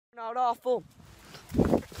out awful.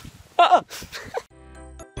 Ah!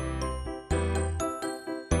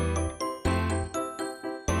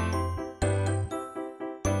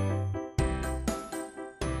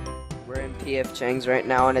 We're in PF Chang's right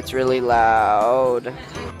now and it's really loud.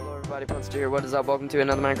 Hello everybody, Punster here. What is up? Welcome to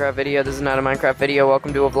another Minecraft video. This is not a Minecraft video.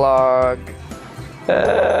 Welcome to a vlog.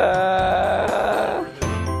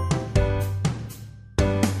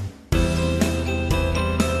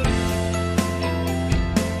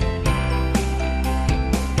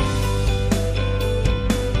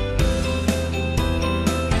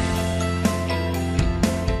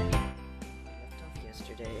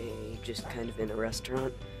 Yesterday, just kind of in a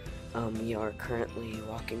restaurant. We are currently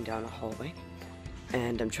walking down a hallway,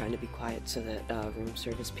 and I'm trying to be quiet so that room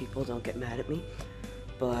service people don't get mad at me.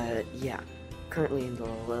 But yeah, currently in the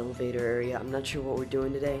elevator area. I'm not sure what we're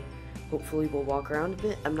doing today. Hopefully we'll walk around a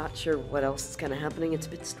bit. I'm not sure what else is kind of happening. It's a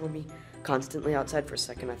bit stormy constantly outside. For a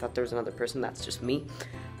second I thought there was another person. That's just me.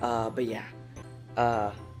 But yeah,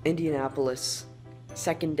 Indianapolis,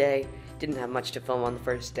 second day. Didn't have much to film on the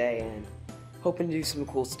first day, and hoping to do some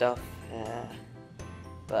cool stuff,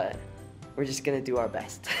 but we're just gonna do our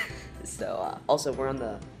best. So also we're on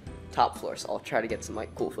the top floor, so I'll try to get some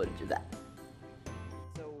like cool footage of that.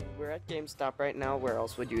 So we're at GameStop right now. Where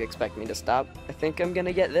else would you expect me to stop? I think I'm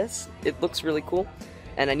gonna get this. It looks really cool,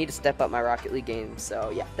 and I need to step up my Rocket League game.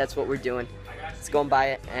 So yeah, that's what we're doing. Let's go and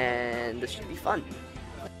buy it, and this should be fun.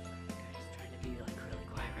 I'm just trying to be like really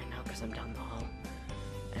quiet right now because I'm down the hall,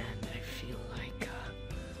 and I feel like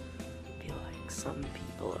some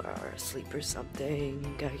people are asleep or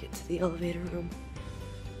something. Gotta get to the elevator room.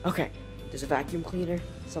 Okay, there's a vacuum cleaner.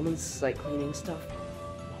 Someone's like cleaning stuff.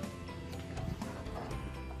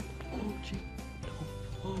 Oh jeez.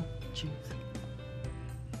 Oh jeez.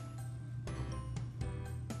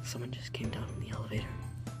 Someone just came down in the elevator.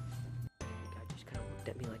 The guy just kind of looked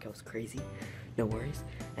at me like I was crazy. No worries.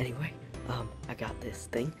 Anyway, I got this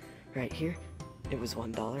thing right here. It was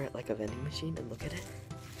 $1 at like a vending machine, and look at it.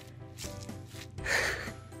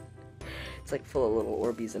 It's like full of little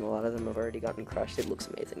Orbeez, and a lot of them have already gotten crushed. It looks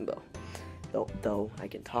amazing though I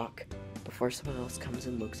can talk. Before someone else comes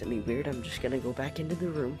and looks at me weird, I'm just gonna go back into the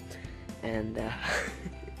room, and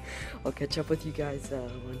I'll catch up with you guys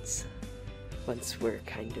once we're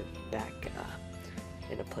kind of back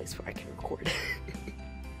in a place where I can record.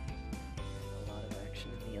 A lot of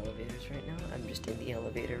action in the elevators right now. I'm just in the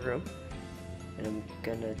elevator room, and I'm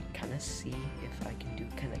gonna kind of see if I can do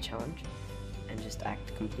kind of challenge and just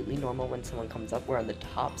act completely normal when someone comes up. We're on the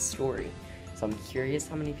top story, so I'm curious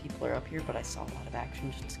how many people are up here, but I saw a lot of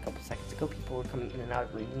action just a couple seconds ago. People were coming in and out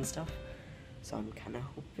of rooms and stuff, so I'm kind of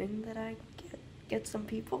hoping that I get some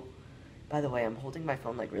people. By the way, I'm holding my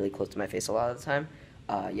phone like really close to my face a lot of the time.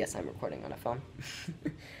 Yes, I'm recording on a phone.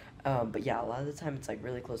 But yeah, a lot of the time it's like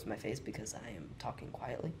really close to my face because I am talking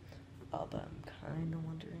quietly. But I'm kind of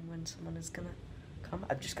wondering when someone is gonna come.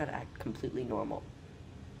 I've just got to act completely normal.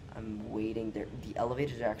 I'm waiting. The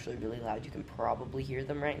elevators are actually really loud. You can probably hear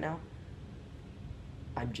them right now.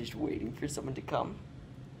 I'm just waiting for someone to come,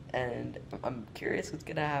 and I'm curious what's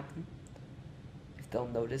gonna happen. If they'll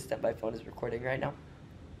notice that my phone is recording right now.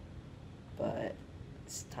 But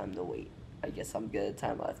it's time to wait. I guess I'm good.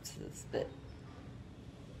 Time left to this bit.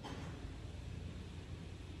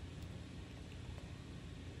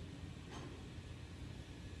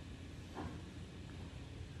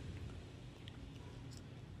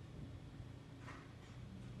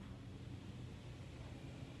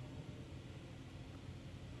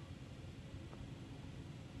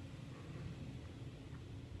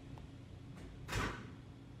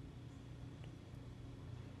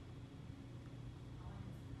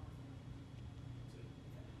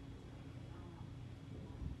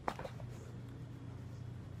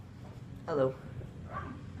 Hello. How are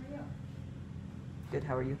you? Good,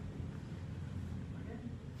 how are you? Good.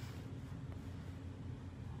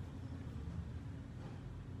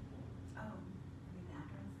 Oh, you mean the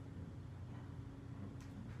address?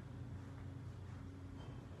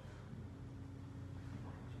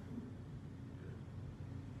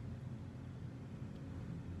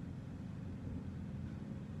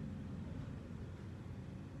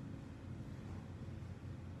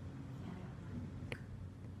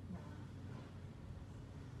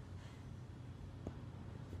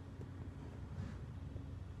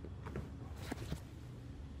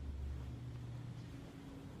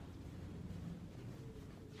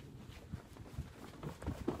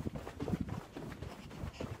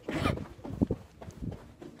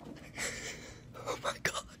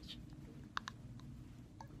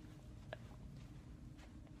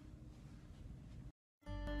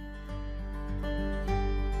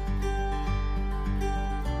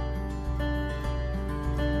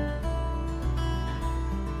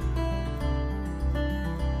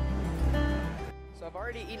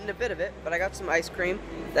 already eaten a bit of it, but I got some ice cream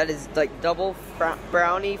that is like double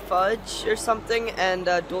brownie fudge or something, and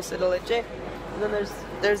dulce de leche. And then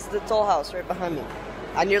there's the Toll House right behind me.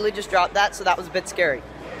 I nearly just dropped that, so that was a bit scary.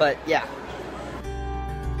 But yeah.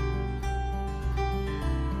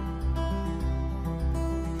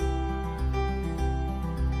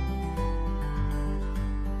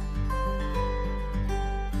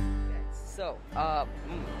 So,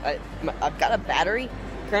 I've got a battery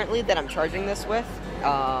currently that I'm charging this with.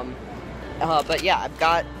 But yeah, I've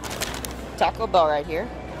got Taco Bell right here.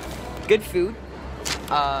 Good food.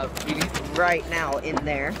 Right now in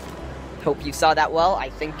there. Hope you saw that well. I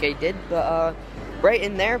think I did. But right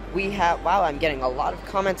in there we have. Wow, I'm getting a lot of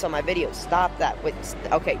comments on my videos. Stop that. Wait.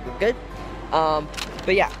 Okay, we're good.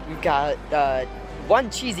 But yeah, we've got one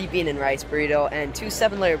cheesy bean and rice burrito and 2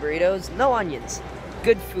 7-layer burritos. No onions.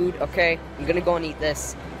 Good food. Okay, I'm gonna go and eat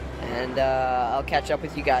this, and I'll catch up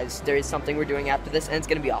with you guys. There is something we're doing after this, and it's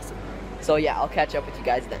gonna be awesome. So yeah, I'll catch up with you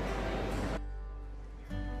guys then.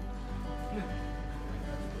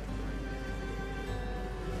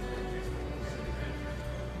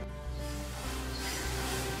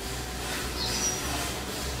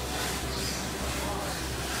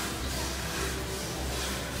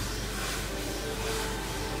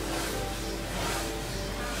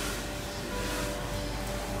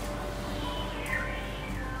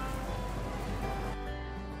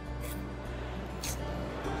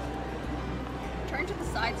 Turn to the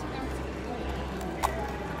side so we don't see.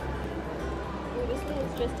 Oh, this one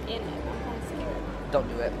is just in it. I'm kind of scared. Don't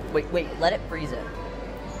do it. Wait, let it freeze it.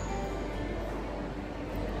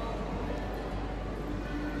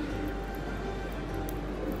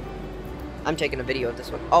 I'm taking a video of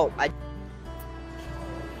this one. Oh,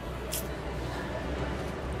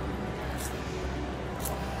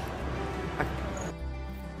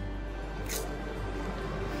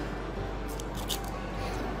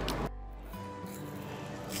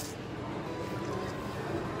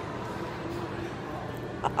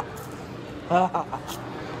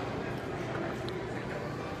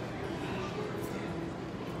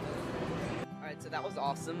 Alright, so that was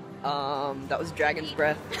awesome. That was Dragon's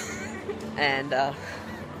Breath. And,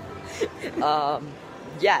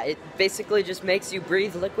 yeah, it basically just makes you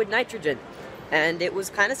breathe liquid nitrogen. And it was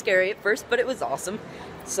kind of scary at first, but it was awesome.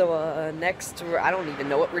 So, next, I don't even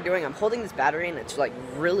know what we're doing. I'm holding this battery, and it's, like,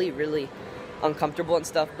 really, really uncomfortable and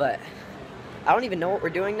stuff, but I don't even know what we're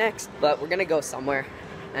doing next, but we're gonna go somewhere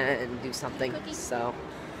and do something. Cookie. So,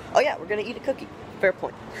 oh yeah, we're gonna eat a cookie. Fair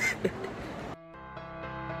point.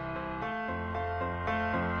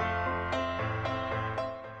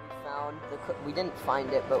 We didn't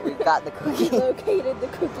find it, but we've got the cookie. We located the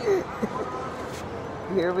cookie.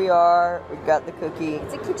 Here we are. We've got the cookie.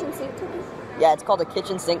 It's a kitchen sink cookie. Yeah, it's called a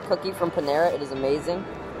kitchen sink cookie from Panera. It is amazing.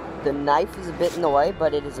 The knife is a bit in the way,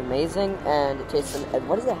 but it is amazing, and it tastes.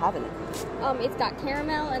 What does it have in it? It's got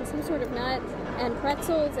caramel and some sort of nuts and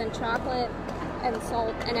pretzels and chocolate and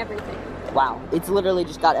salt and everything. Wow, it's literally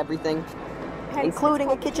just got everything,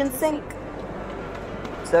 including a kitchen sink.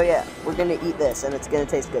 So yeah, we're gonna eat this, and it's gonna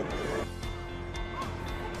taste good.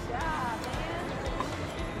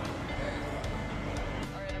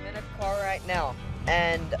 Alright, I'm in a car right now,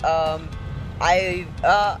 and I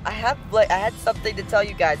had something to tell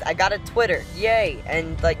you guys. I got a Twitter, yay!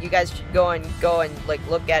 And like, you guys should go and like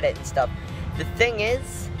look at it and stuff. The thing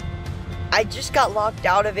is, I just got locked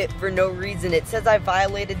out of it for no reason. It says I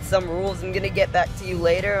violated some rules. I'm gonna get back to you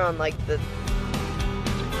later on like the.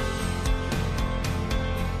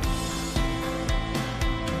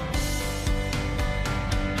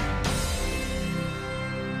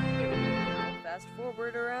 Fast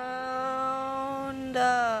forward around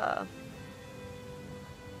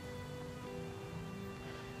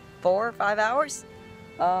 4 or 5 hours.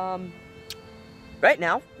 Right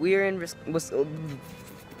now we're in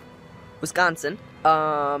Wisconsin,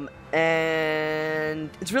 and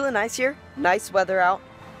it's really nice here. Nice weather out,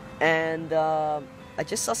 and I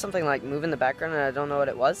just saw something like move in the background, and I don't know what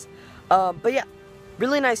it was. But yeah,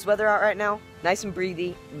 really nice weather out right now. Nice and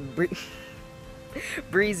breezy,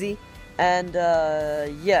 breezy, and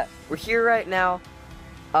yeah, we're here right now.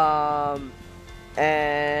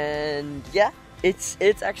 And yeah, it's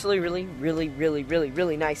actually really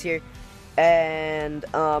nice here. And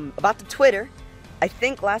about the Twitter, I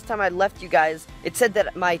think last time I left you guys, it said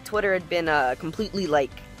that my Twitter had been completely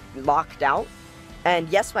like locked out. And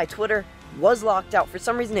yes, my Twitter was locked out. For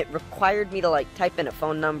some reason, it required me to like type in a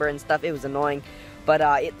phone number and stuff. It was annoying, but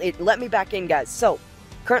it let me back in, guys. So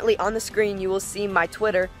currently on the screen, you will see my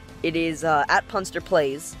Twitter. It is at Punster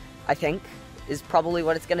Plays, I think, is probably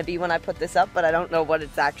what it's going to be when I put this up, but I don't know what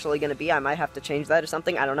it's actually going to be. I might have to change that or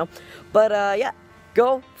something. I don't know. But yeah,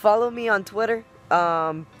 go follow me on Twitter.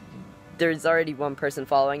 There's already one person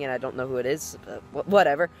following, and I don't know who it is, but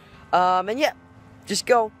whatever. And yeah, just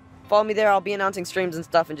go follow me there. I'll be announcing streams and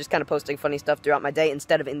stuff and just kind of posting funny stuff throughout my day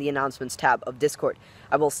instead of in the announcements tab of Discord.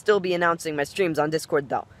 I will still be announcing my streams on Discord,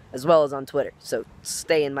 though, as well as on Twitter. So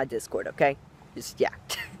stay in my Discord, okay? Just, yeah.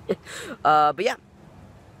 But yeah.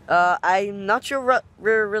 I'm not sure what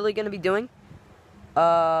we're really going to be doing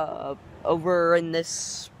over in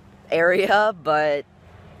this area, but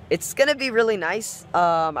it's going to be really nice.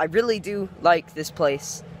 I really do like this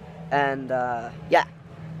place, and yeah.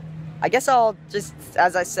 I guess I'll just,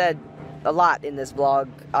 as I said a lot in this vlog,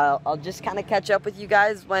 I'll just kind of catch up with you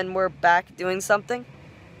guys when we're back doing something.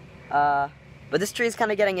 But this tree is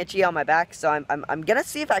kind of getting itchy on my back, so I'm going to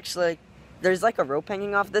see if actually, there's like a rope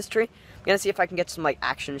hanging off this tree. I'm gonna see if I can get some like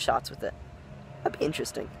action shots with it. That'd be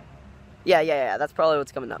interesting. Yeah, that's probably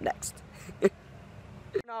what's coming up next.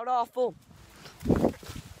 Not awful.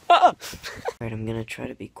 Alright, I'm gonna try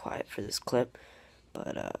to be quiet for this clip.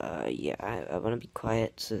 But yeah, I wanna be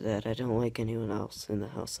quiet so that I don't wake anyone else in the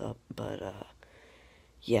house up. But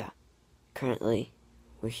yeah. Currently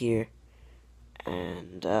we're here,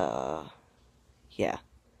 and yeah.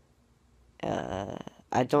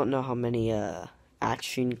 I don't know how many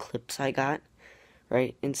action clips I got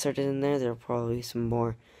right inserted in there. There'll probably be some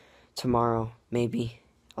more tomorrow, maybe.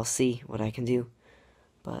 I'll see what I can do.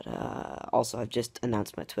 But also, I've just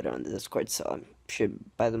announced my Twitter on the Discord, so I should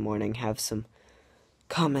by the morning have some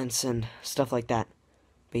comments and stuff like that.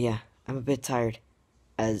 But yeah, I'm a bit tired,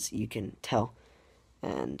 as you can tell.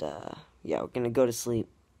 And yeah, we're gonna go to sleep,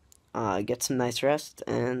 get some nice rest,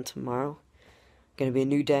 and tomorrow gonna be a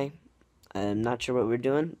new day. I'm not sure what we're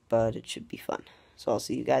doing, but it should be fun. So I'll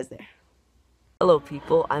see you guys there. Hello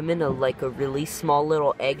people, I'm in a really small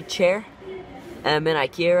little egg chair. I'm in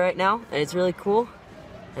IKEA right now, and it's really cool.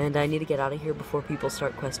 And I need to get out of here before people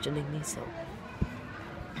start questioning me, so.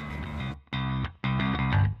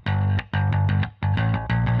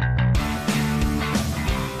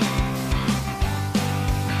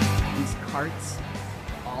 These carts,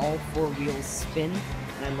 all 4 wheels spin.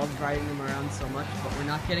 And I love driving them around so much, but we're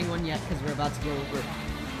not getting one yet because we're about to go over there.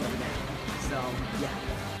 So, yeah.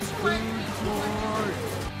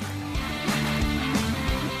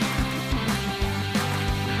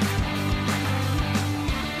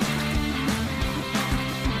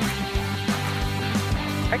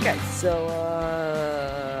 Okay, so,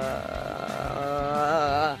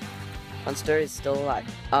 Punster is still alive.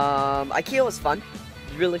 IKEA was fun. It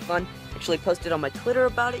was really fun. Actually posted on my Twitter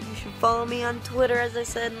about it. You should follow me on Twitter, as I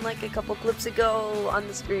said like a couple clips ago on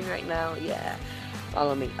the screen right now. Yeah,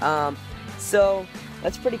 follow me. So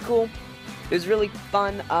that's pretty cool. It was really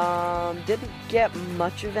fun. Didn't get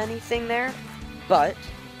much of anything there, but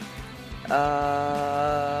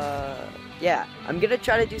yeah, I'm gonna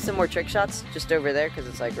try to do some more trick shots just over there because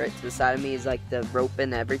it's like right to the side of me is like the rope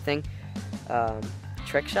and everything.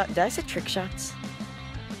 Trick shot? Did I say trick shots?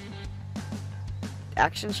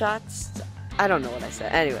 Action shots? I don't know what I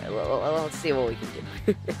said. Anyway, let's see what we can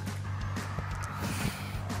do.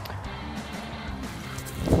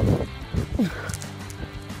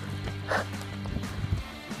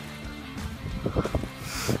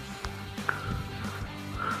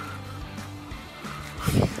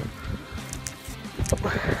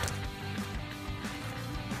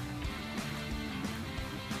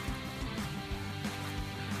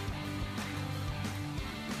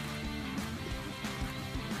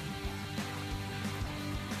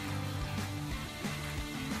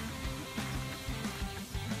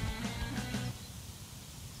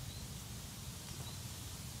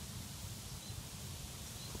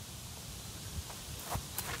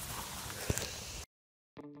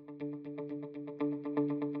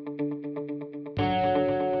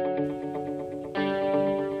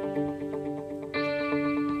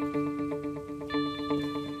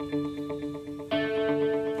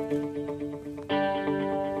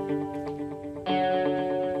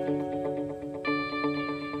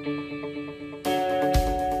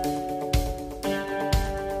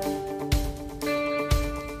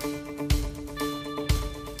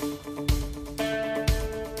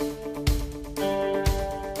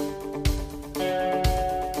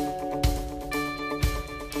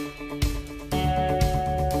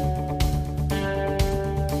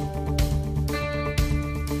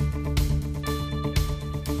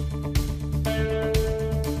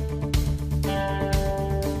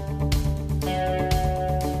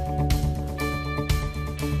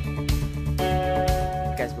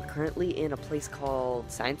 Currently in a place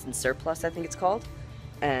called Science and Surplus, I think it's called,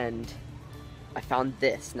 and I found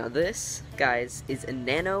this. Now this, guys, is a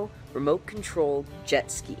nano remote controlled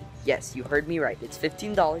jet ski. Yes, you heard me right. It's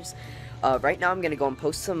 $15. Right now I'm gonna go and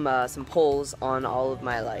post some polls on all of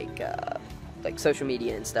my like social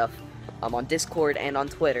media and stuff, on Discord and on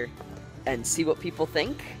Twitter, and see what people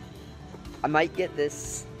think. I might get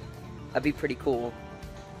this. That'd be pretty cool.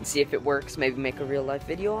 And see if it works. Maybe make a real life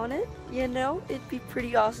video on it. You know, it'd be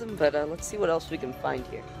pretty awesome. But let's see what else we can find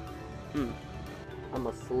here. I'm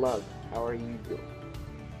a slug. How are you doing?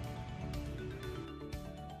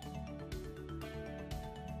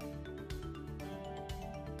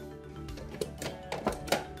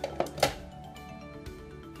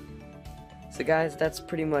 So guys, that's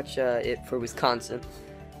pretty much it for Wisconsin.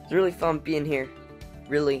 It's really fun being here.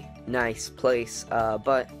 Really nice place.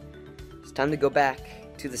 But it's time to go back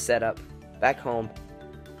to the setup, back home.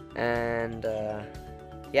 And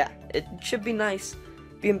yeah, it should be nice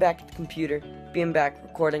being back at the computer, being back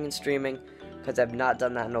recording and streaming, because I've not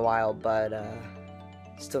done that in a while, but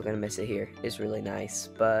still gonna miss it here. It's really nice.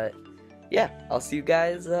 But yeah, I'll see you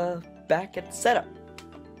guys back at the setup.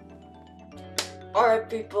 Alright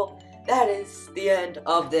people, that is the end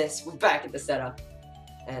of this. We're back at the setup.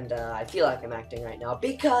 And I feel like I'm acting right now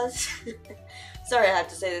because, sorry I have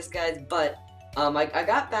to say this guys, but I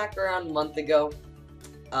got back around a month ago.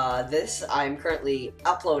 This I'm currently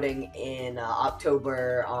uploading in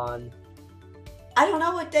October on, I don't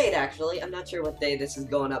know what date actually, I'm not sure what day this is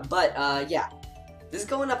going up, but yeah, this is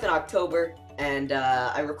going up in October, and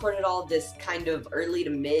I recorded all of this kind of early to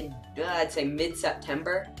mid, I'd say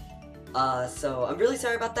mid-September, so I'm really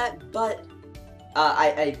sorry about that, but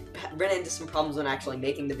I ran into some problems when actually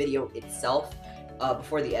making the video itself.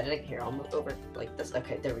 Before the editing. Here, I'll move over like this.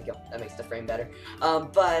 Okay, there we go. That makes the frame better.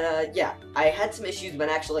 But yeah, I had some issues when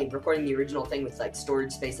actually recording the original thing with like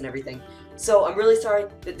storage space and everything. So I'm really sorry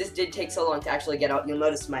that this did take so long to actually get out. You'll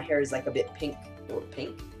notice my hair is like a bit pink, or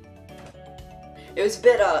pink. It was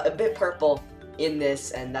a bit purple in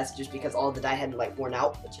this, and that's just because all the dye hadn't like worn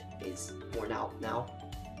out, which is worn out now.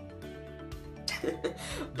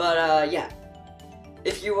 But yeah.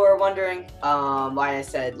 If you were wondering why I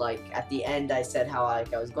said, like, at the end I said how I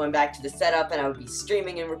was going back to the setup and I would be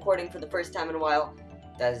streaming and recording for the first time in a while,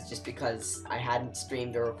 that is just because I hadn't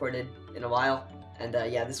streamed or recorded in a while. And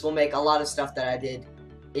yeah, this will make a lot of stuff that I did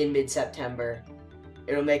in mid-September.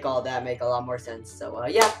 It'll make all that make a lot more sense. So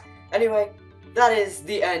yeah, anyway, that is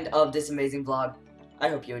the end of this amazing vlog. I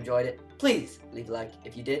hope you enjoyed it. Please leave a like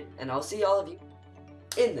if you did, and I'll see all of you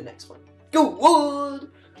in the next one. Go Wood!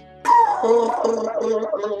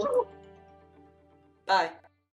 Bye.